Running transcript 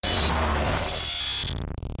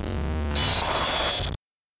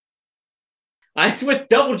It's with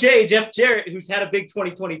Double J, Jeff Jarrett, who's had a big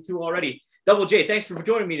 2022 already. Double J, thanks for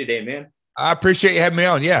joining me today, man. I appreciate you having me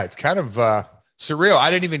on. Yeah, it's kind of surreal. I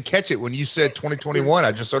didn't even catch it when you said 2021.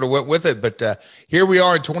 I just sort of went with it. But here we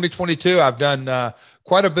are in 2022. I've done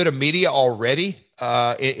quite a bit of media already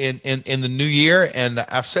in the new year. And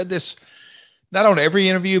I've said this not on every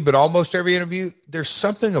interview, but almost every interview. There's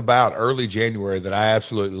something about early January that I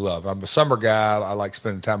absolutely love. I'm a summer guy. I like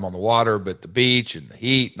spending time on the water, but the beach and the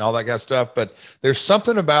heat and all that kind of stuff. But there's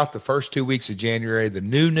something about the first 2 weeks of January, the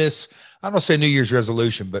newness. I don't say New Year's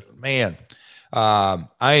resolution, but man, I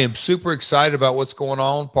am super excited about what's going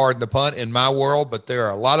on, pardon the pun, in my world, but there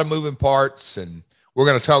are a lot of moving parts, and we're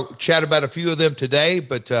going to chat about a few of them today.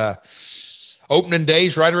 But opening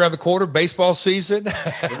days right around the corner, baseball season.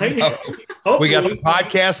 We got the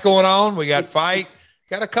podcast going on. We got fight.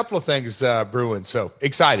 Got a couple of things brewing. So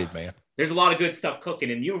excited, man. There's a lot of good stuff cooking.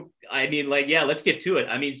 And let's get to it.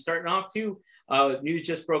 I mean, starting off too, news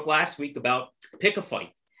just broke last week about Pick a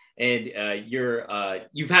Fight. And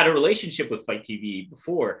you've had a relationship with Fight TV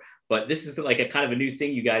before, but this is like a kind of a new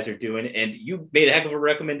thing you guys are doing. And you made a heck of a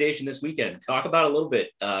recommendation this weekend. Talk about a little bit.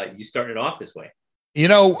 You started off this way.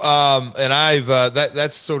 And I've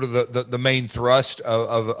that's sort of the main thrust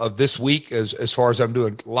of this week as far as I'm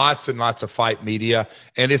doing lots and lots of fight media.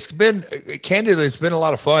 And it's been a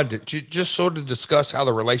lot of fun to just sort of discuss how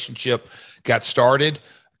the relationship got started,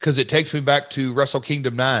 because it takes me back to Wrestle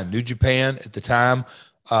Kingdom 9, New Japan at the time.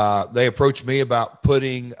 They approached me about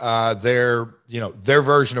putting their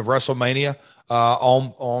version of WrestleMania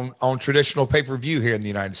on traditional pay-per-view here in the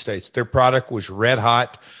United States. Their product was red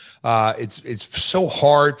hot. It's so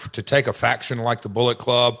hard to take a faction like the Bullet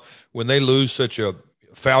Club when they lose such a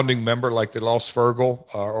founding member like they lost Fergal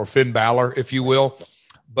or Finn Balor, if you will.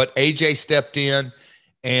 But AJ stepped in,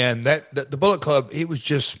 and the Bullet Club, he was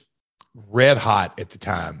just red hot at the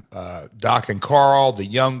time. Doc and Carl, the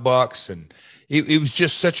Young Bucks, and it was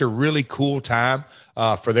just such a really cool time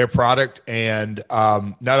for their product. And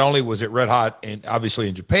not only was it red hot, and obviously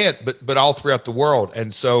in Japan, but all throughout the world.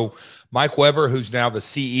 And so Mike Weber, who's now the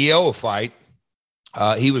CEO of Fight,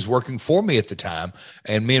 he was working for me at the time,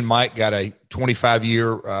 and me and Mike got a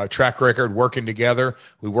 25-year track record working together.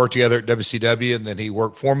 We worked together at WCW, and then he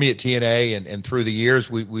worked for me at TNA, and through the years,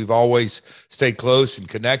 we've always stayed close and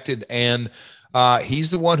connected. And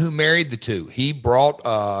he's the one who married the two. He brought,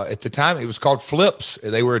 at the time, it was called Flips.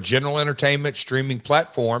 They were a general entertainment streaming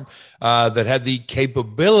platform that had the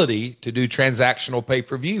capability to do transactional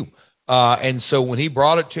pay-per-view. And so when he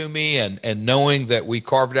brought it to me, and knowing that we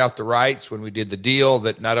carved out the rights when we did the deal,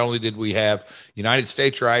 that not only did we have United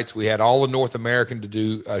States rights, we had all of North American to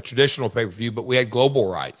do traditional pay-per-view, but we had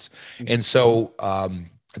global rights. And so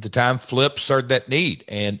at the time, Flip served that need,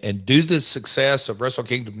 and due to the success of Wrestle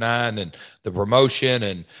Kingdom 9 and the promotion,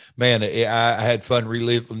 and man, I had fun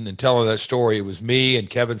reliving and telling that story. It was me and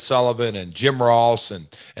Kevin Sullivan and Jim Ross and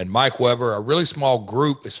Mike Weber, a really small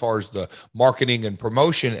group as far as the marketing and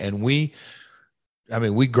promotion. And we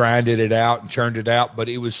grinded it out and churned it out, but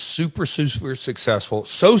it was super, super successful.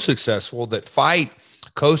 So successful that Fight,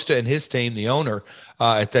 Costa and his team, the owner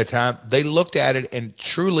at that time, they looked at it and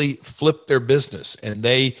truly flipped their business. And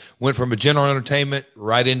they went from a general entertainment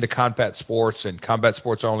right into combat sports, and combat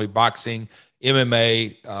sports only, boxing,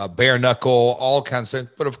 MMA, bare knuckle, all kinds of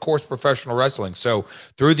things, but of course, professional wrestling. So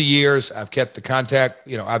through the years, I've kept the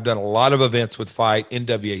contact. I've done a lot of events with Fight.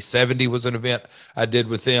 NWA 70 was an event I did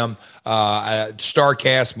with them.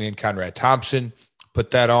 StarCast, me and Conrad Thompson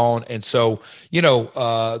put that on. And so,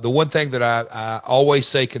 the one thing that I always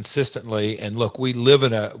say consistently, and look, we live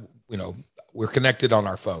in we're connected on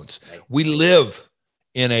our phones. We live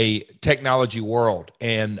in a technology world,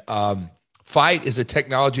 and Fight is a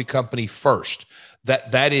technology company first.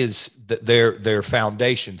 That is their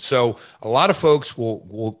foundation. So a lot of folks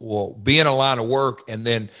will be in a line of work, and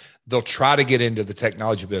then they'll try to get into the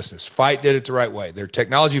technology business. Fight did it the right way. They're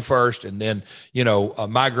technology first, and then,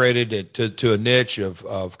 migrated it to a niche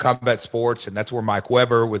of combat sports. And that's where Mike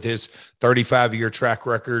Weber, with his 35-year track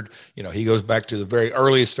record, he goes back to the very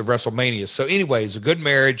earliest of WrestleMania. So anyway, it's a good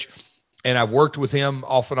marriage. And I've worked with him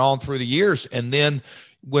off and on through the years. And then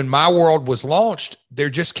when My World was launched,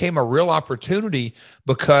 there just came a real opportunity,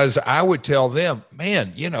 because I would tell them,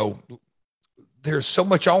 man, there's so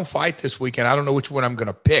much on Fight this weekend. I don't know which one I'm going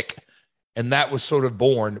to pick. And that was sort of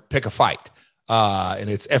born, Pick a Fight. And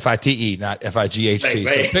it's FITE, not FIGHT. Right,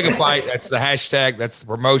 So right. pick a fight. That's the hashtag. That's the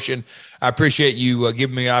promotion. I appreciate you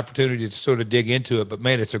giving me an opportunity to sort of dig into it. But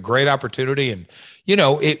man, it's a great opportunity, and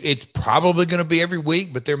it's probably going to be every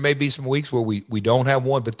week. But there may be some weeks where we don't have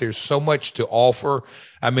one. But there's so much to offer.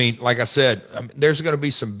 I mean, like I said, there's going to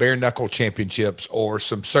be some bare knuckle championships or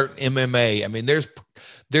some certain MMA. I mean,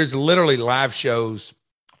 there's literally live shows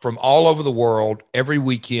from all over the world every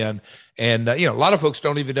weekend. And, a lot of folks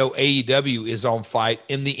don't even know AEW is on Fight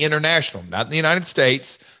in the international, not in the United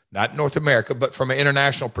States, not North America, but from an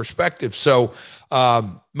international perspective. So,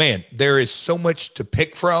 man, there is so much to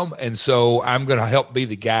pick from. And so I'm going to help be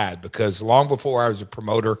the guide, because long before I was a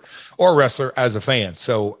promoter or a wrestler, as a fan.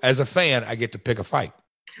 So as a fan, I get to pick a fight.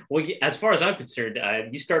 Well, as far as I'm concerned,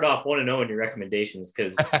 you start off 1-0 in your recommendations,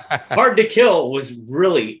 because Hard to Kill was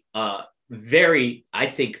really very, I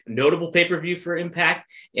think, notable pay-per-view for Impact,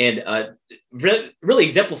 and really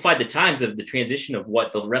exemplified the times of the transition of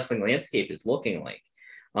what the wrestling landscape is looking like.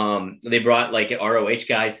 They brought like ROH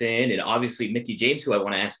guys in, and obviously Mickie James, who I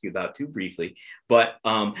want to ask you about too briefly. But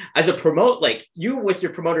as a like you with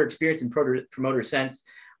your promoter experience and promoter sense,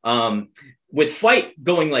 with Fight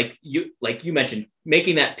going like you mentioned,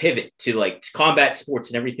 making that pivot to like combat sports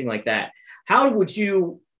and everything like that, how would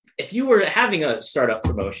you, if you were having a startup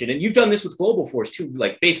promotion, and you've done this with Global Force too,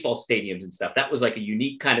 like baseball stadiums and stuff, that was like a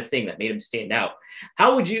unique kind of thing that made them stand out.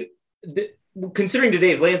 How would you, considering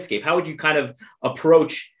today's landscape, how would you kind of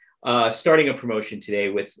approach starting a promotion today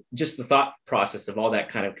with just the thought process of all that,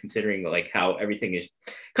 kind of considering like how everything is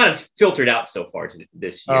kind of filtered out so far to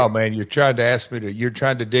this year? Oh man, you're trying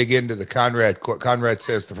to dig into the Conrad quote. Conrad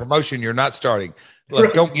says the promotion you're not starting.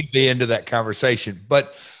 Look, don't get me into that conversation,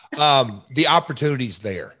 but the opportunity's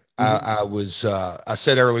there. I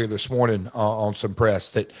said earlier this morning on some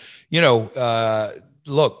press that,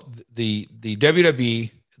 look, the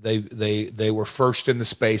WWE, they were first in the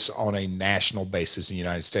space on a national basis in the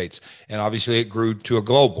United States. And obviously it grew to a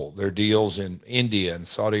global. There are deals in India and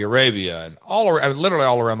Saudi Arabia and literally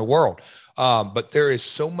all around the world. But there is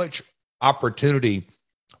so much opportunity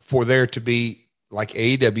for there to be like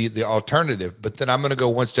AEW, the alternative. But then I'm going to go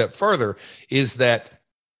one step further, is that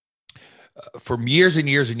from years and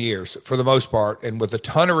years and years, for the most part, and with a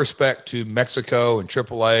ton of respect to Mexico and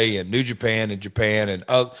AAA and New Japan and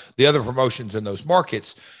the other promotions in those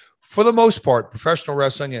markets, for the most part, professional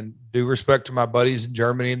wrestling, and due respect to my buddies in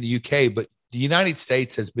Germany and the UK, but the United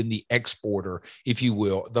States has been the exporter, if you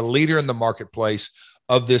will, the leader in the marketplace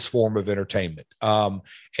of this form of entertainment.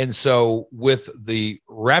 And so with the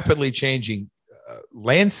rapidly changing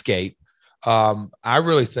landscape, I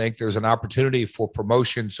really think there's an opportunity for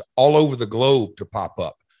promotions all over the globe to pop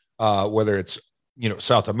up, whether it's,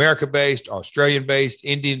 South America based, Australian based,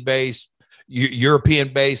 Indian based,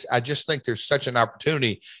 European based. I just think there's such an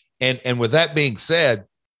opportunity. And with that being said,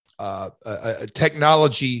 a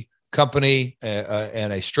technology company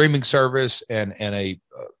and a streaming service and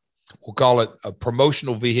we'll call it a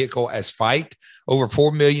promotional vehicle as Fight, over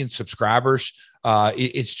 4 million subscribers.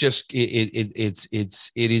 It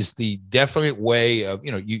is the definite way of,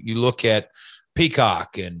 you look at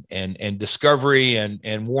Peacock and Discovery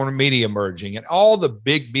and Warner Media merging, and all the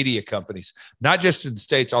big media companies, not just in the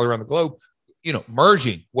States, all around the globe,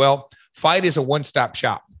 merging. Well, Fight is a one-stop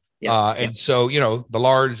shop. And so,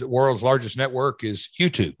 the world's largest network is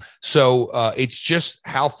YouTube. So it's just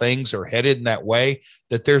how things are headed in that way,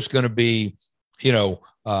 that there's going to be,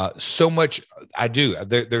 so much.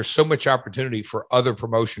 There's so much opportunity for other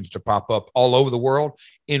promotions to pop up all over the world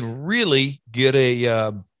and really get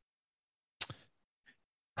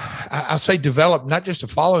I'll say develop not just a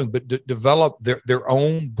following, but develop their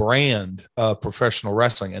own brand of professional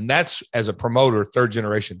wrestling. And that's, as a promoter, third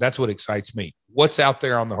generation, that's what excites me. What's out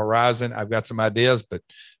there on the horizon? I've got some ideas, but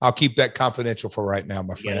I'll keep that confidential for right now,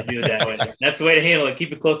 my friend. Do it that way. That's the way to handle it.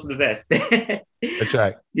 Keep it close to the vest. That's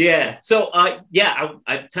right. Yeah. So, I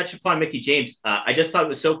touched upon Mickie James. I just thought it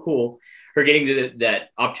was so cool, her getting that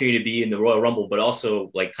opportunity to be in the Royal Rumble, but also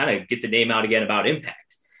like kind of get the name out again about Impact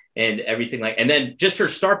and everything, and then just her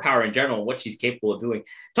star power in general and what she's capable of doing.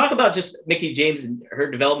 Talk about just Mickie James and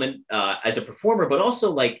her development as a performer, but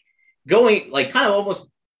also like going like kind of almost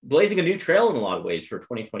blazing a new trail in a lot of ways for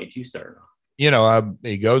 2022 starting off.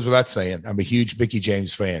 It goes without saying, I'm a huge Mickie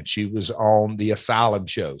James fan. She was on the Asylum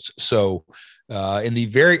shows. So in the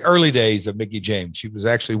very early days of Mickie James, she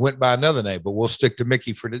went by another name, but we'll stick to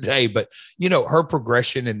Mickie for today. But, her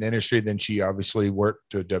progression in the industry, then she obviously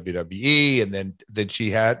worked to WWE, and then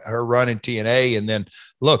she had her run in TNA. And then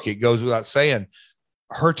look, it goes without saying,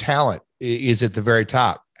 her talent is at the very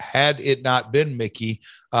top. had it not been Mickie,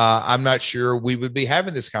 I'm not sure we would be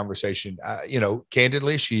having this conversation.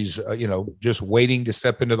 Candidly, she's, just waiting to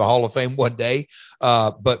step into the Hall of Fame one day.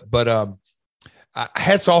 But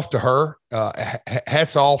hats off to her.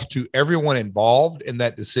 Hats off to everyone involved in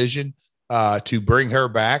that decision to bring her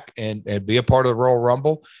back and be a part of the Royal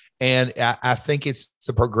Rumble. And I think it's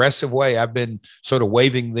the progressive way. I've been sort of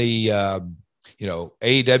waving the,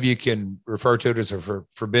 AEW can refer to it as a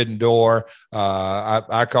forbidden door.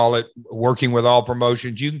 I call it working with all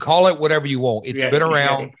promotions. You can call it whatever you want. It's been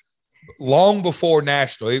around long before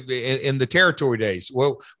national, in the territory days.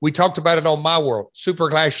 Well, we talked about it on My World. Super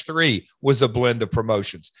Clash 3 was a blend of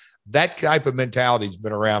promotions. That type of mentality has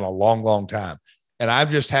been around a long, long time. And I'm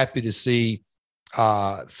just happy to see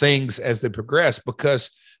things as they progress, because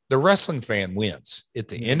the wrestling fan wins. At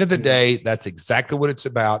the end of the day, that's exactly what it's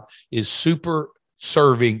about, is super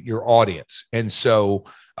serving your audience. And so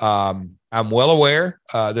I'm well aware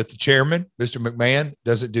that the chairman, Mr. McMahon,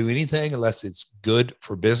 doesn't do anything unless it's good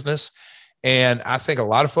for business. And I think a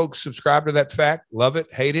lot of folks subscribe to that fact, love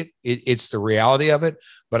it, hate it. It's the reality of it.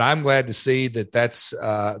 But I'm glad to see that that's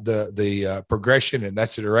the progression, and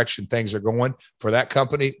that's the direction things are going for that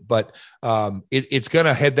company. But it's going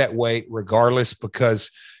to head that way regardless,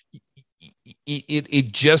 because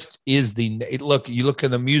it just is look, you look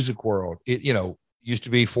in the music world, used to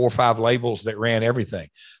be 4 or 5 labels that ran everything.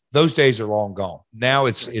 Those days are long gone. Now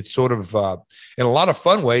it's sort of, in a lot of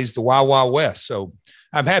fun ways, the Wild Wild West. So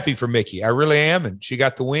I'm happy for Mickie. I really am. And she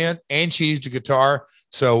got the win, and she used a guitar.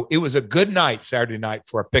 So it was a good night Saturday night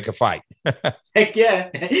for a Pick a Fight. Heck yeah.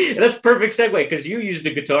 That's a perfect segue, because you used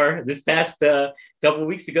a guitar this past couple of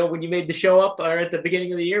weeks ago when you made the show up, or at the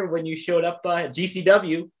beginning of the year when you showed up at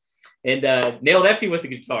GCW and nailed Effie with the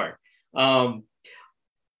guitar.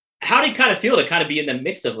 How did it kind of feel to kind of be in the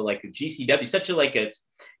mix of like a GCW, such a, like, it's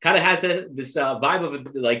kind of has this vibe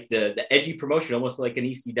of like the edgy promotion, almost like an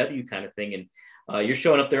ECW kind of thing. And you're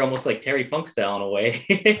showing up there almost like Terry Funk style in a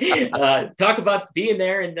way. Talk about being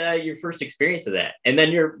there and your first experience of that. And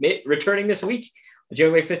then you're returning this week,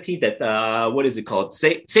 January 15th at, what is it called?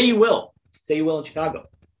 Say You Will in Chicago.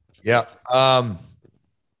 Yeah. I'll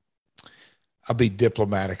be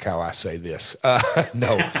diplomatic how I say this.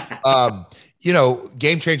 No.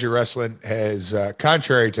 Game Changer Wrestling has,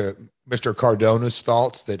 contrary to Mr. Cardona's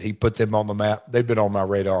thoughts that he put them on the map, they've been on my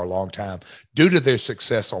radar a long time due to their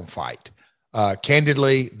success on Fight.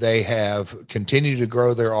 Candidly, they have continued to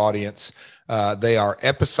grow their audience. They are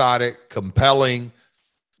episodic, compelling,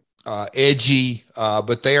 edgy,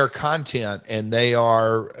 but they are content, and they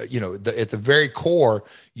are, at the very core,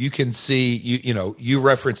 you can see, you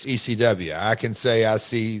reference ECW. I can say I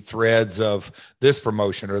see threads of this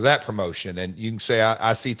promotion or that promotion, and you can say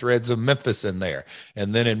I see threads of Memphis in there.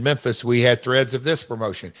 And then in Memphis, we had threads of this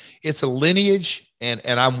promotion. It's a lineage, and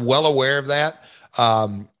I'm well aware of that.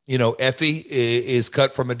 Effie is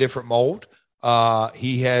cut from a different mold.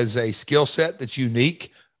 He has a skill set that's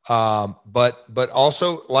unique. But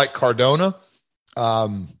also, like Cardona,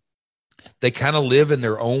 they kind of live in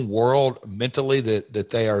their own world mentally, that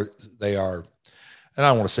they are, and I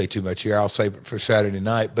don't want to say too much here. I'll save it for Saturday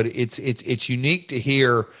night, but it's unique to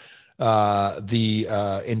hear, the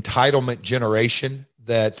entitlement generation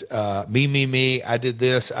that, me, I did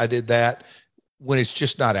this, I did that, when it's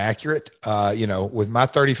just not accurate. With my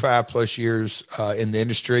 35 plus years, in the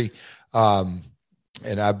industry,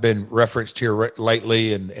 and I've been referenced here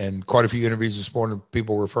lately, and quite a few interviews this morning,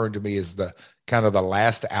 people referring to me as the kind of the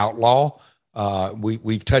last outlaw.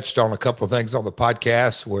 We've touched on a couple of things on the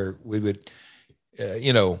podcast where we would,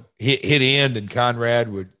 hit end, and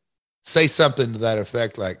Conrad would say something to that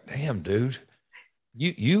effect, like, "Damn, dude,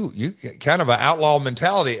 you kind of an outlaw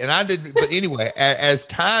mentality." And I didn't, but anyway, as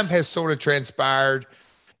time has sort of transpired,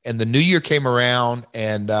 and the new year came around,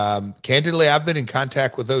 and candidly, I've been in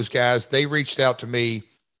contact with those guys. They reached out to me.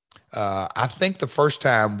 I think the first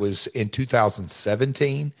time was in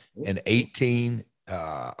 2017 and 18,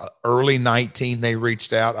 early 19. They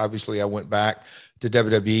reached out. Obviously, I went back to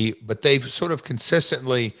WWE, but they've sort of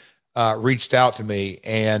consistently reached out to me.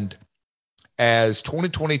 And as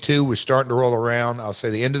 2022 was starting to roll around, I'll say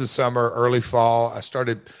the end of the summer, early fall, I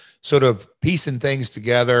started sort of piecing things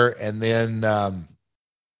together. And then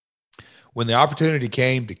when the opportunity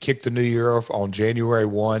came to kick the new year off on January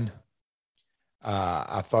 1,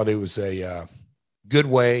 I thought it was a good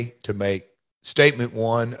way to make statement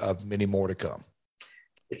one of many more to come.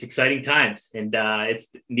 It's exciting times, and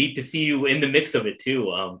it's neat to see you in the mix of it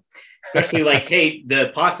too. Especially like, hey,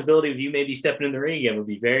 the possibility of you maybe stepping in the ring again would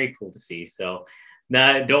be very cool to see. So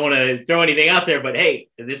Nah, don't want to throw anything out there, but hey,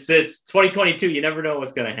 it's 2022. You never know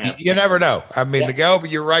what's going to happen. You never know. I mean, the guy over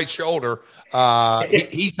your right shoulder,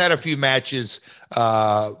 he's had a few matches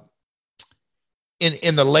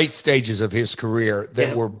in the late stages of his career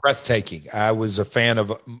that were breathtaking. I was a fan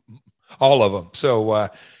of all of them. So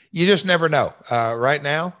you just never know. Right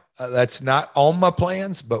now, that's not on my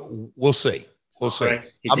plans, but we'll see. We'll see. Right.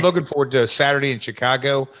 I'm looking forward to Saturday in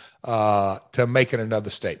Chicago to making another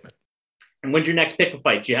statement. And when's your next pick a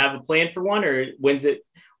fight? Do you have a plan for one, or when's it?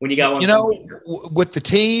 When you got one? You know, with the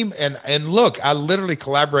team and look, I literally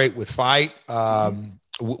collaborate with Fight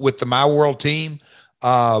with the My World team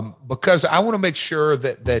because I want to make sure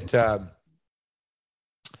that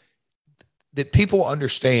people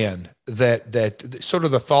understand that sort of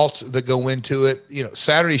the thoughts that go into it. You know,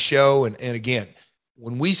 Saturday show and again,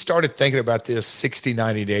 when we started thinking about this 60,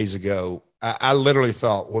 90 days ago, I literally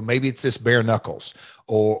thought, well, maybe it's this bare knuckles,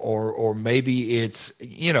 or maybe it's,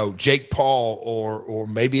 you know, Jake Paul, or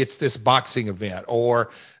maybe it's this boxing event, or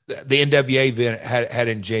the NWA event had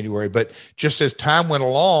in January. But just as time went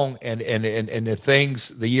along and the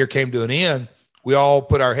year came to an end, we all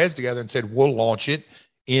put our heads together and said, we'll launch it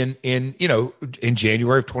in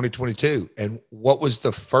January of 2022. And what was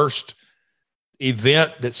the first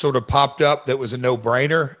event that sort of popped up that was a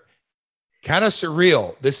no-brainer? Kind of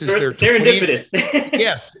surreal. This is their serendipitous.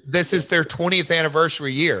 Yes, this is their 20th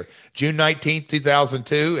anniversary year, June 19th,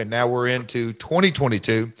 2002, and now we're into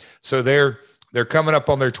 2022. So they're coming up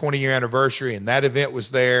on their 20-year anniversary, and that event was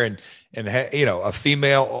there, and you know, a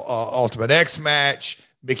female Ultimate X match,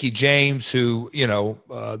 Mickie James, who, you know,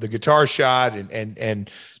 the guitar shot, and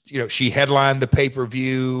you know, she headlined the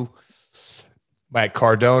pay-per-view. Matt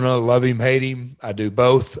Cardona, love him, hate him. I do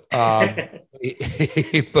both. But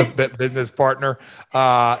business partner.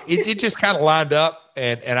 It just kind of lined up,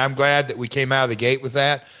 and I'm glad that we came out of the gate with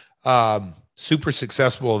that. Super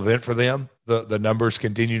successful event for them. The numbers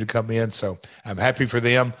continue to come in, so I'm happy for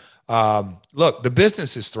them. Look, the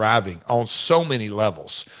business is thriving on so many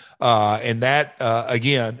levels. And that,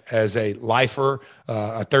 again, as a lifer,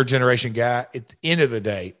 a third-generation guy, at the end of the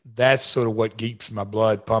day, that's sort of what keeps my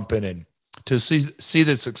blood pumping, and to see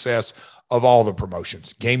the success of all the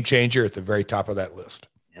promotions. Game changer at the very top of that list.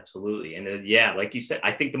 Absolutely. And yeah, like you said,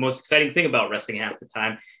 I think the most exciting thing about wrestling half the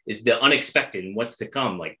time is the unexpected and what's to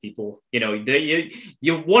come. Like people, you know,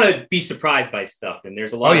 you want to be surprised by stuff. And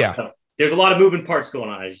there's a lot of stuff. There's a lot of moving parts going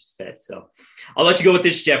on, as you said. So I'll let you go with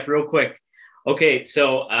this, Jeff, real quick. Okay.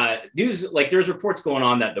 So news, like there's reports going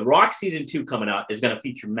on that The Rock season 2 coming out is going to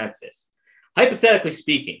feature Memphis. Hypothetically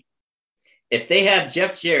speaking, if they have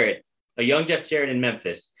Jeff Jarrett, a young Jeff Jarrett in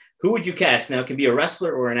Memphis, who would you cast? Now, it can be a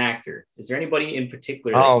wrestler or an actor. Is there anybody in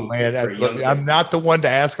particular? Oh, man, I'm not the one to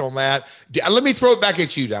ask on that. Let me throw it back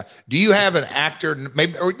at you, Don. Do you have an actor?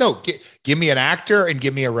 Maybe, or no, give me an actor and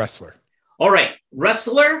give me a wrestler. All right.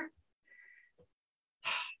 Wrestler?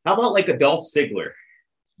 How about like a Dolph Ziggler?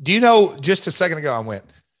 Do you know, just a second ago, I went,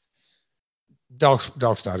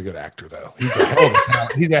 Dolph's not a good actor, though. He's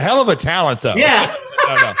a hell of a talent, though. Yeah.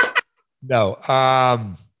 No.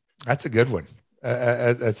 That's a good one.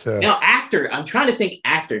 That's now actor. I'm trying to think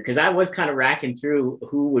actor because I was kind of racking through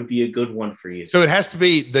who would be a good one for you. So it has to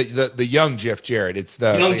be the young Jeff Jarrett. It's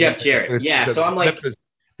the young Jeff Jarrett. Yeah. So I'm like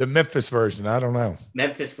the Memphis version. I don't know.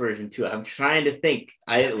 Memphis version too. I'm trying to think.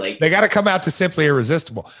 They got to come out to Simply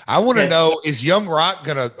Irresistible. I want to know, is Young Rock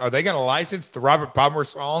are they gonna license the Robert Palmer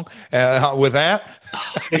song with that?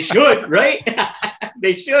 They should, right?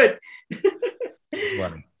 They should. It's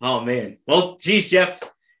funny. Oh man. Well, geez, Jeff.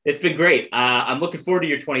 It's been great. I'm looking forward to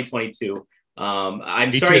your 2022.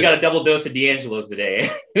 I'm sorry you got a double dose of D'Angelo's today.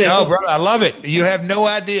 No, brother, I love it. You have no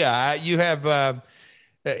idea. You have,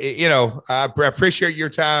 you know, I appreciate your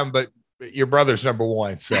time, but your brother's number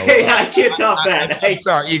one. So I can't top that. I'm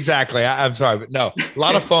sorry. Exactly. I'm sorry, but no, a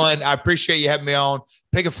lot of fun. I appreciate you having me on.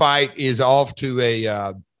 Pick a Fight is off to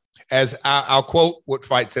as I'll quote what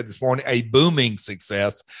Fight said this morning, a booming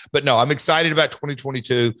success. But no, I'm excited about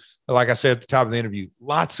 2022. Like I said at the top of the interview,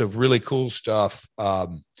 lots of really cool stuff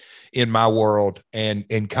in my world, and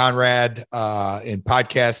in Conrad, in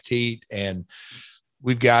Podcast Heat. And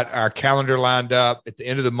we've got our calendar lined up at the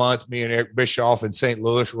end of the month. Me and Eric Bischoff in St.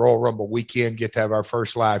 Louis, Royal Rumble weekend, get to have our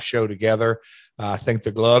first live show together. I think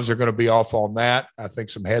the gloves are going to be off on that. I think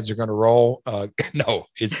some heads are going to roll. No,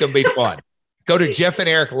 it's going to be fun. Go to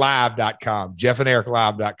jeffandericlive.com,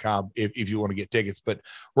 jeffandericlive.com if you want to get tickets. But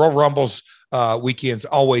Royal Rumble's weekend's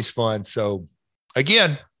always fun. So,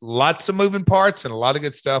 again, lots of moving parts and a lot of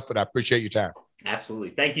good stuff, but I appreciate your time. Absolutely.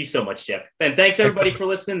 Thank you so much, Jeff. And thanks, everybody, for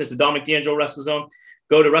listening. This is Dominic D'Angelo, WrestleZone.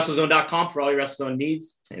 Go to WrestleZone.com for all your WrestleZone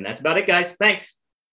needs. And that's about it, guys. Thanks.